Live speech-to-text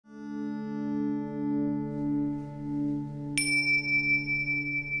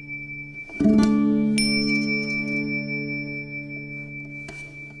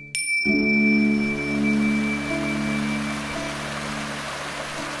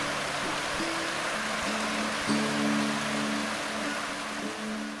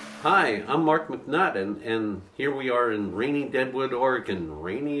Hi, I'm Mark McNutt, and here we are in rainy Deadwood, Oregon,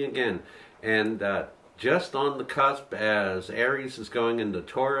 rainy again, and just on the cusp as Aries is going into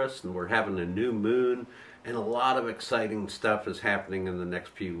Taurus, and we're having a new moon, and a lot of exciting stuff is happening in the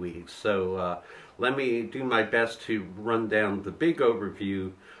next few weeks. So let me do my best to run down the big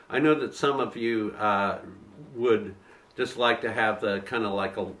overview. I know that some of you would just like to have the kind of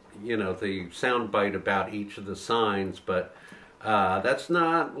like the sound bite about each of the signs, but that's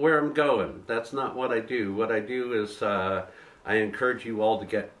not where I'm going. That's not what I do. What I do is I encourage you all to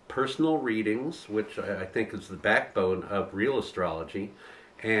get personal readings, which I think is the backbone of real astrology.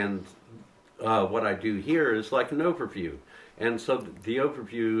 And what I do here is like an overview. And so the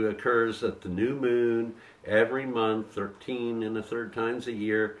overview occurs at the new moon every month, 13 1/3 times a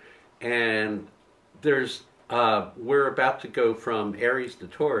year. And there's we're about to go from Aries to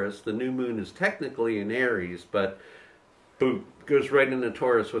Taurus. The new moon is technically in Aries, but boom, goes right into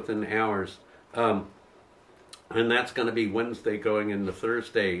Taurus within hours. And that's going to be Wednesday going into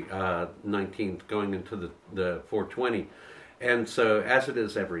Thursday, 19th, going into the 420. And so, as it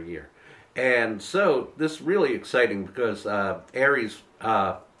is every year. And so, this is really exciting because Aries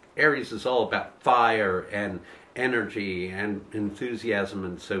is all about fire and energy and enthusiasm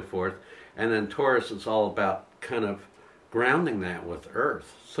and so forth. And then Taurus is all about kind of grounding that with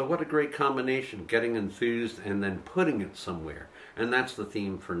Earth. So what a great combination, getting enthused and then putting it somewhere. And that's the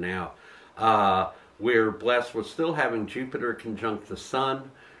theme for now. We're blessed with still having Jupiter conjunct the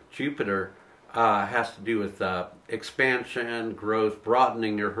Sun. Jupiter has to do with expansion, growth,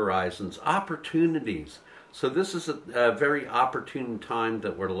 broadening your horizons, opportunities. So this is a very opportune time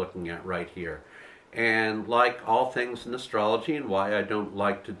that we're looking at right here. And like all things in astrology, and why I don't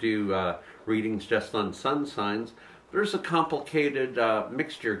like to do readings just on sun signs, there's a complicated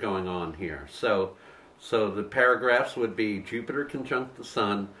mixture going on here. So the paragraphs would be Jupiter conjunct the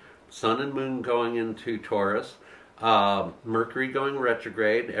Sun, Sun and Moon going into Taurus, Mercury going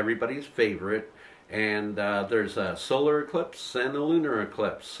retrograde, everybody's favorite, and there's a solar eclipse and a lunar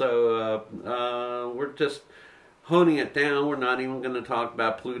eclipse. So we're just honing it down. We're not even going to talk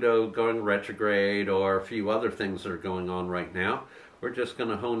about Pluto going retrograde or a few other things that are going on right now. We're just going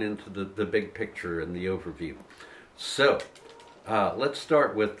to hone into the big picture and the overview. So, let's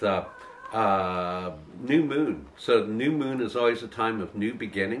start with new moon. So the new moon is always a time of new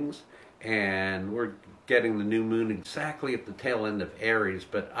beginnings, and we're getting the new moon exactly at the tail end of Aries,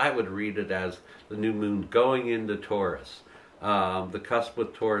 but I would read it as the new moon going into Taurus. The cusp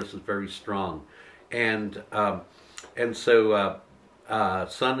with Taurus is very strong. And so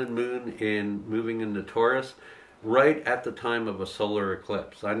Sun and Moon moving into Taurus right at the time of a solar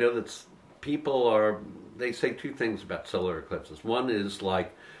eclipse. I know that they say two things about solar eclipses. One is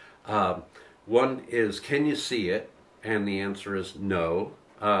can you see it? And the answer is no,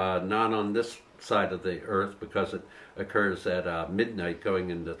 not on this side of the earth, because it occurs at midnight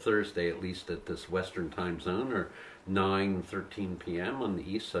going into Thursday, at least at this Western time zone, or 9:13 p.m. on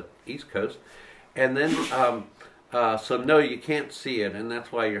the East Coast. And then, so no, you can't see it, and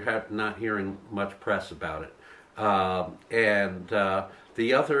that's why you're not hearing much press about it. And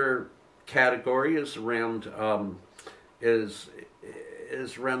the other category is around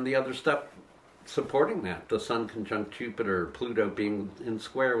around the other stuff supporting that. The Sun conjunct Jupiter, Pluto being in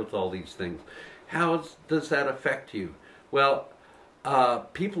square with all these things. How does that affect you? Well,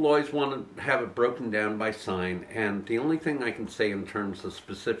 people always want to have it broken down by sign, and the only thing I can say in terms of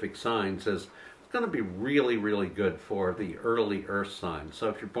specific signs is it's going to be really, really good for the early Earth signs. So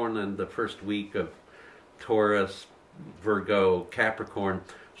if you're born in the first week of Taurus, Virgo, Capricorn,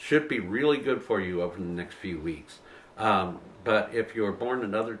 should be really good for you over the next few weeks. But if you're born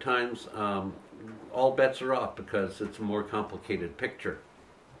at other times, all bets are off because it's a more complicated picture.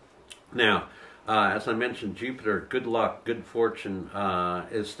 Now, as I mentioned, Jupiter, good luck, good fortune,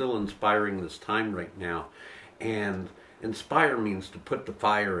 is still inspiring this time right now. And inspire means to put the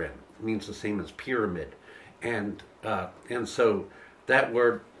fire in. It means the same as pyramid. And so that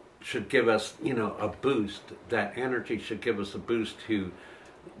word should give us, a boost. That energy should give us a boost to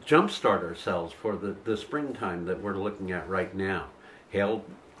jumpstart ourselves for the springtime that we're looking at right now. Hail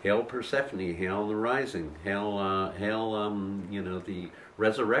Persephone, hail the rising, hail the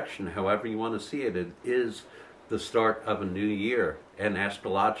resurrection, however you want to see it. It is the start of a new year, and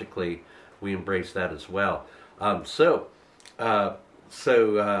astrologically we embrace that as well. So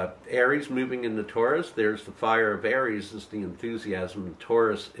Aries moving into Taurus, there's the fire of Aries is the enthusiasm.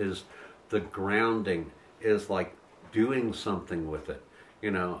 Taurus is the grounding, is like doing something with it.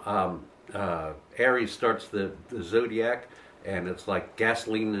 Aries starts the zodiac and it's like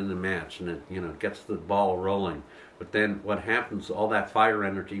gasoline in a match, and it, you know, gets the ball rolling. But then what happens, all that fire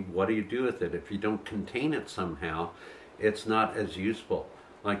energy, what do you do with it? If you don't contain it somehow, it's not as useful.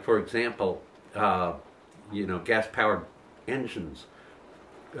 Like, for example, you know, gas-powered engines,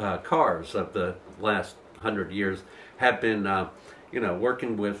 cars of the last 100 years have been, you know,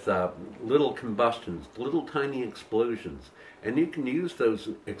 working with little combustions, little tiny explosions, and you can use those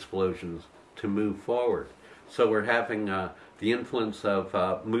explosions to move forward. So we're having the influence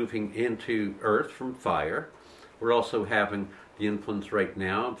of moving into Earth from fire. We're also having the influence right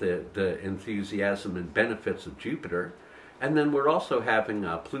now, the enthusiasm and benefits of Jupiter. And then we're also having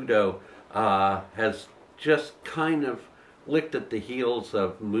Pluto has just kind of licked at the heels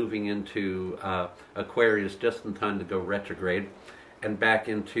of moving into Aquarius just in time to go retrograde, and back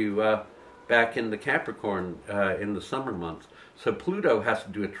into Capricorn in the summer months. So Pluto has to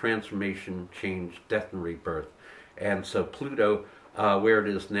do a transformation, change, death, and rebirth. And so Pluto, where it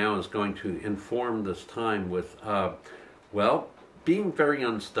is now, is going to inform this time with, well, being very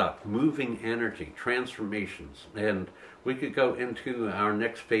unstuck, moving energy, transformations. And we could go into our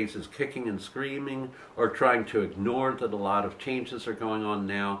next phases kicking and screaming, or trying to ignore that a lot of changes are going on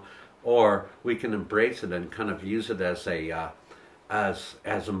now, or we can embrace it and kind of use it as a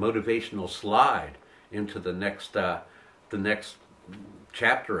motivational slide into the next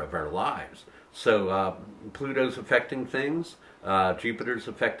chapter of our lives. So Pluto's affecting things, Jupiter's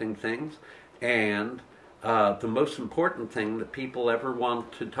affecting things, and the most important thing that people ever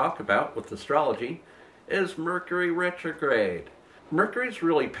want to talk about with astrology is Mercury retrograde. Mercury's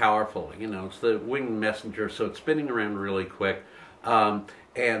really powerful, you know, it's the winged messenger, so it's spinning around really quick.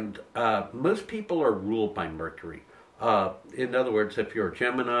 And most people are ruled by Mercury. In other words, if you're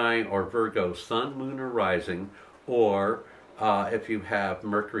Gemini or Virgo, Sun, Moon, or Rising, or if you have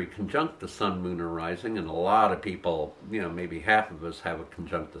Mercury conjunct the Sun, Moon, or Rising, and a lot of people, you know, maybe half of us have a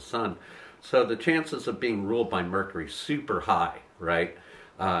conjunct the Sun, so the chances of being ruled by Mercury super high, right?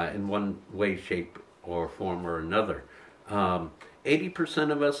 In one way, shape, or form or another.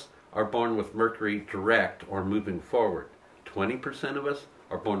 80% of us are born with Mercury direct or moving forward. 20% of us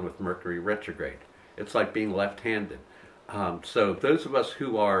are born with Mercury retrograde. It's like being left-handed. So those of us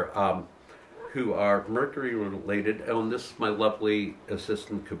who are Mercury related, oh, and this is my lovely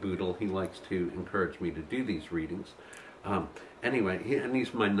assistant Caboodle. He likes to encourage me to do these readings. Anyway, and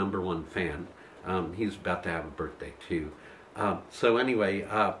he's my #1 fan. He's about to have a birthday too. So anyway,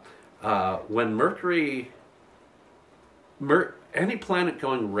 when Mercury, any planet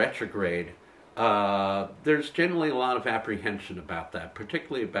going retrograde, there's generally a lot of apprehension about that,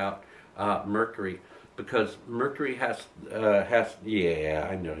 particularly about Mercury, because Mercury has, yeah,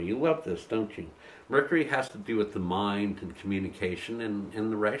 I know, you love this, don't you? Mercury has to do with the mind and communication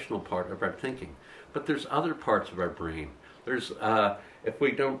and the rational part of our thinking. But there's other parts of our brain. There's, if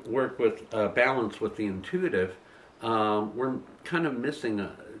we don't work with balance with the intuitive, we're kind of missing,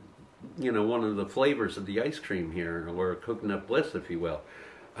 you know, one of the flavors of the ice cream here, or coconut bliss, if you will.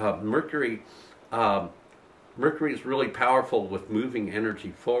 Mercury is really powerful with moving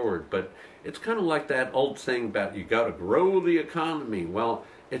energy forward, but it's kind of like that old saying about you got to grow the economy. Well,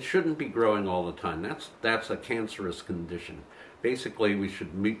 it shouldn't be growing all the time. That's a cancerous condition. Basically, we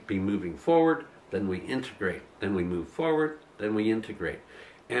should be moving forward, then we integrate, then we move forward, then we integrate.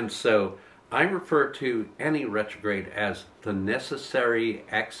 And so I refer to any retrograde as the necessary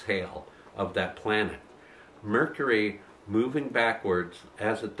exhale of that planet. Mercury moving backwards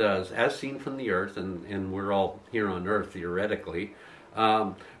as it does, as seen from the Earth, and we're all here on Earth theoretically.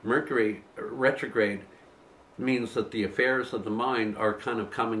 Mercury retrograde means that the affairs of the mind are kind of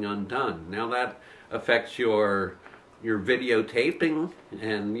coming undone. Now that affects your videotaping,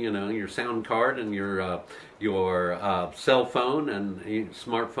 and you know, your sound card, and your cell phone and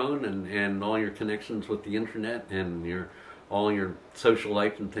smartphone, and all your connections with the internet, and all your social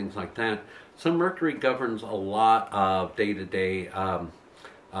life and things like that. So Mercury governs a lot of day-to-day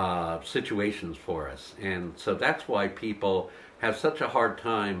situations for us, and so that's why people have such a hard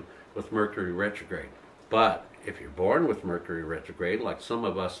time with Mercury retrograde. But if you're born with Mercury retrograde, like some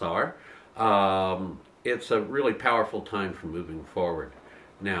of us are, it's a really powerful time for moving forward.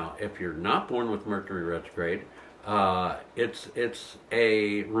 Now, if you're not born with Mercury retrograde, it's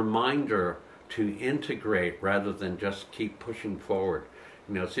a reminder to integrate rather than just keep pushing forward.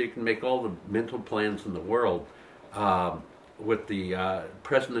 You know, so you can make all the mental plans in the world with the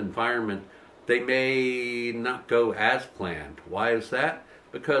present environment. They may not go as planned. Why is that?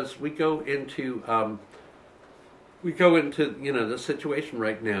 Because we go into you know, the situation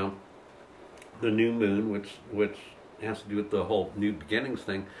right now, the new moon, which has to do with the whole new beginnings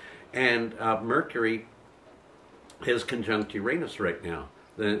thing, and Mercury is conjunct Uranus right now.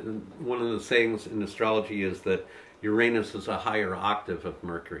 One of the sayings in astrology is that Uranus is a higher octave of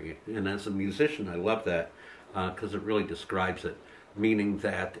Mercury, and as a musician I love that because it really describes it, meaning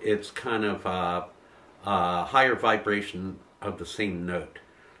that it's kind of a higher vibration of the same note.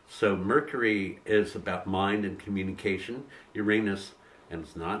 So Mercury is about mind and communication. Uranus, and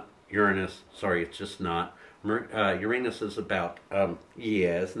it's not Uranus, sorry, it's just not. Uranus is about,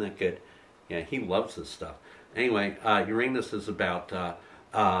 yeah, isn't that good? Yeah, he loves this stuff. Anyway, Uranus is about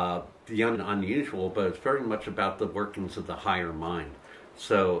the unusual, but it's very much about the workings of the higher mind.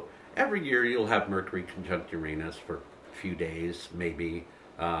 So every year you'll have Mercury conjunct Uranus for a few days, maybe,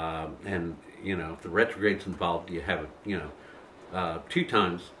 and you know, if the retrograde's involved, you have it, 2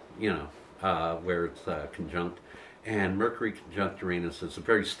 times, where it's conjunct. And Mercury conjunct Uranus is a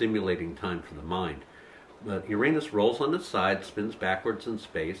very stimulating time for the mind. But Uranus rolls on its side, spins backwards in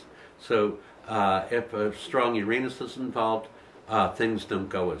space. So if a strong Uranus is involved, things don't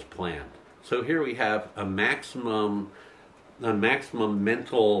go as planned. So here we have a maximum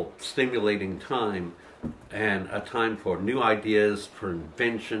mental stimulating time, and a time for new ideas, for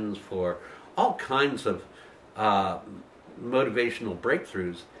inventions, for all kinds of motivational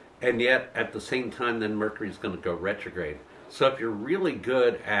breakthroughs. And yet, at the same time, then Mercury is going to go retrograde. So if you're really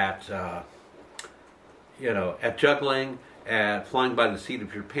good at, at juggling, at flying by the seat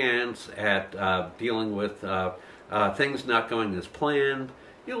of your pants, at dealing with things not going as planned,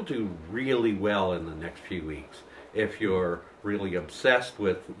 you'll do really well in the next few weeks. If you're really obsessed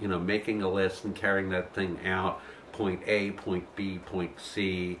with, making a list and carrying that thing out, point A, point B, point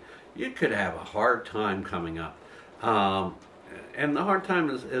C, you could have a hard time coming up. And the hard time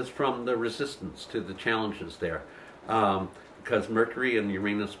is from the resistance to the challenges there, because Mercury and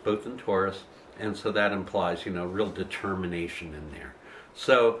Uranus both in Taurus, and so that implies, real determination in there.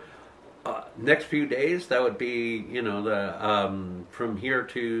 So next few days, that would be, from here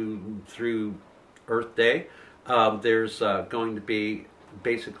through Earth Day, there's going to be,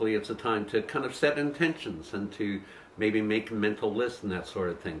 basically it's a time to kind of set intentions and to maybe make a mental list and that sort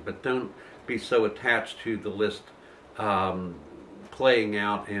of thing. But don't be so attached to the list playing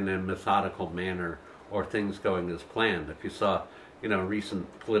out in a methodical manner or things going as planned. If you saw,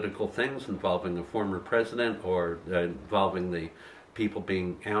 recent political things involving a former president or involving the people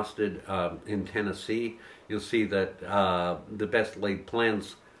being ousted in Tennessee, you'll see that the best laid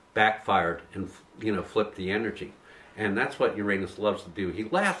plans backfired and, flipped the energy. And that's what Uranus loves to do. He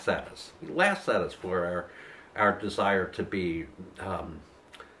laughs at us. He laughs at us for our desire to be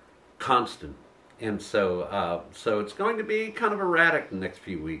constant. And so it's going to be kind of erratic the next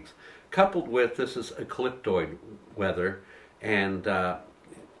few weeks. Coupled with, this is ecliptoid weather, and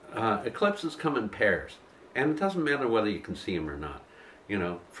eclipses come in pairs. And it doesn't matter whether you can see them or not.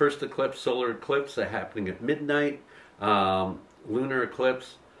 First eclipse, solar eclipse, happening at midnight. Lunar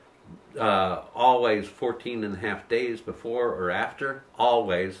eclipse, always 14.5 days before or after,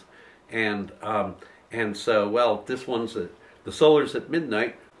 always. And so, well, this one's the solar's at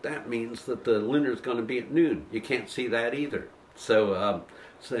midnight. That means that the lunar is going to be at noon. You can't see that either. So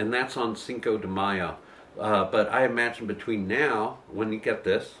and that's on Cinco de Mayo. But I imagine between now, when you get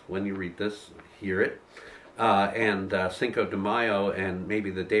this, when you read this, hear it, and Cinco de Mayo and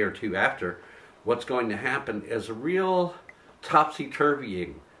maybe the day or two after, what's going to happen is a real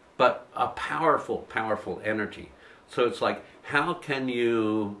topsy-turvying, but a powerful, powerful energy. So it's like, how can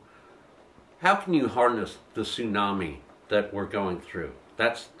you harness the tsunami that we're going through?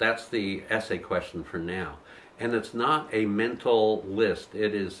 That's the essay question for now. And it's not a mental list.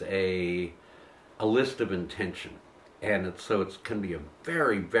 It is a list of intention. And so it's going to be a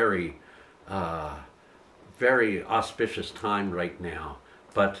very, very, very auspicious time right now,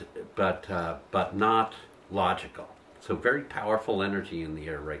 but not logical. So very powerful energy in the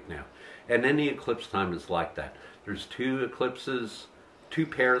air right now. And any eclipse time is like that. There's 2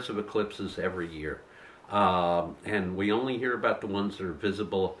 pairs of eclipses every year. And we only hear about the ones that are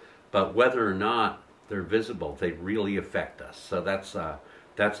visible, but whether or not they're visible, they really affect us. So that's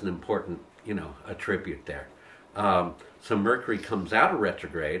an important, attribute there. So Mercury comes out of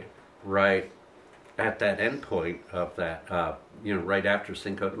retrograde right at that end point of that, right after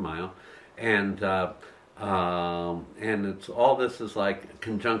Cinco de Mayo, and it's all this is like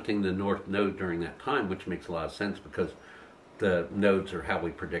conjuncting the North Node during that time, which makes a lot of sense because the nodes are how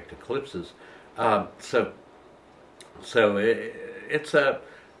we predict eclipses. So it's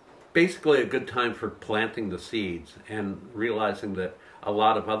basically a good time for planting the seeds and realizing that a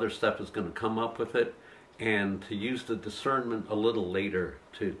lot of other stuff is going to come up with it, and to use the discernment a little later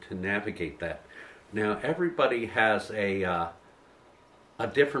to navigate that. Now everybody has a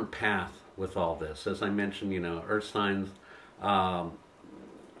different path with all this. As I mentioned, Earth signs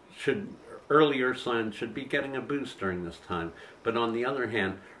early Earth signs should be getting a boost during this time. But on the other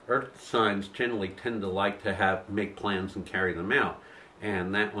hand, Earth signs generally tend to like to make plans and carry them out.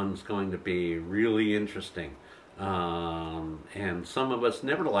 And that one's going to be really interesting. And some of us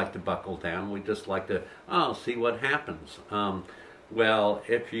never like to buckle down. We just like to, see what happens. Well,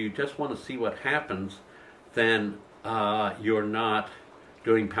 if you just want to see what happens, then you're not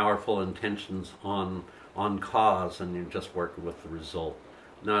doing powerful intentions on cause, and you're just working with the result.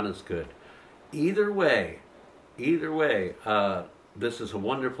 Not as good. Either way, this is a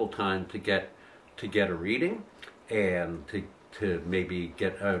wonderful time to get a reading, and to maybe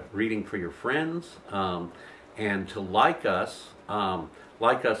get a reading for your friends, and to like us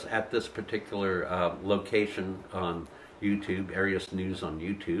at this particular location on YouTube, AERIOUSNews on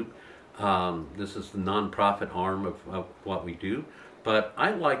YouTube. This is the non-profit arm of what we do. But I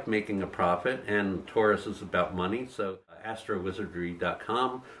like making a profit, and Taurus is about money, so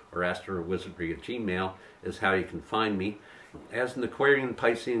astrowizardry.com or astrowizardry@gmail is how you can find me. As an Aquarian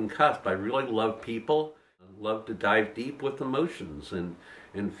Piscean cusp, I really love people. I love to dive deep with emotions and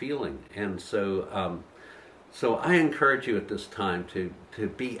feeling. And so I encourage you at this time to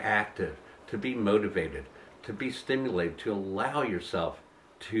be active, to be motivated, to be stimulated, to allow yourself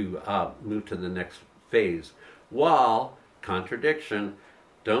to move to the next phase. While, contradiction,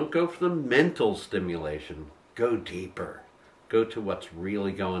 don't go for the mental stimulation. Go deeper. Go to what's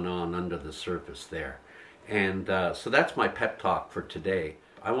really going on under the surface there. And so that's my pep talk for today.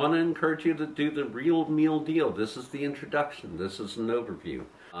 I want to encourage you to do the real meal deal. This is the introduction. This is an overview.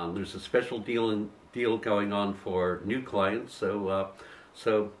 There's a special deal going on for new clients. So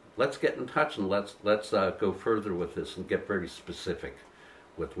let's get in touch, and let's go further with this and get very specific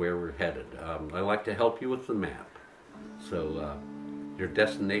with where we're headed. I like to help you with the map. So your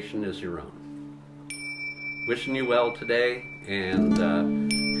destination is your own. Wishing you well today, and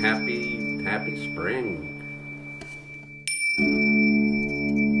happy spring.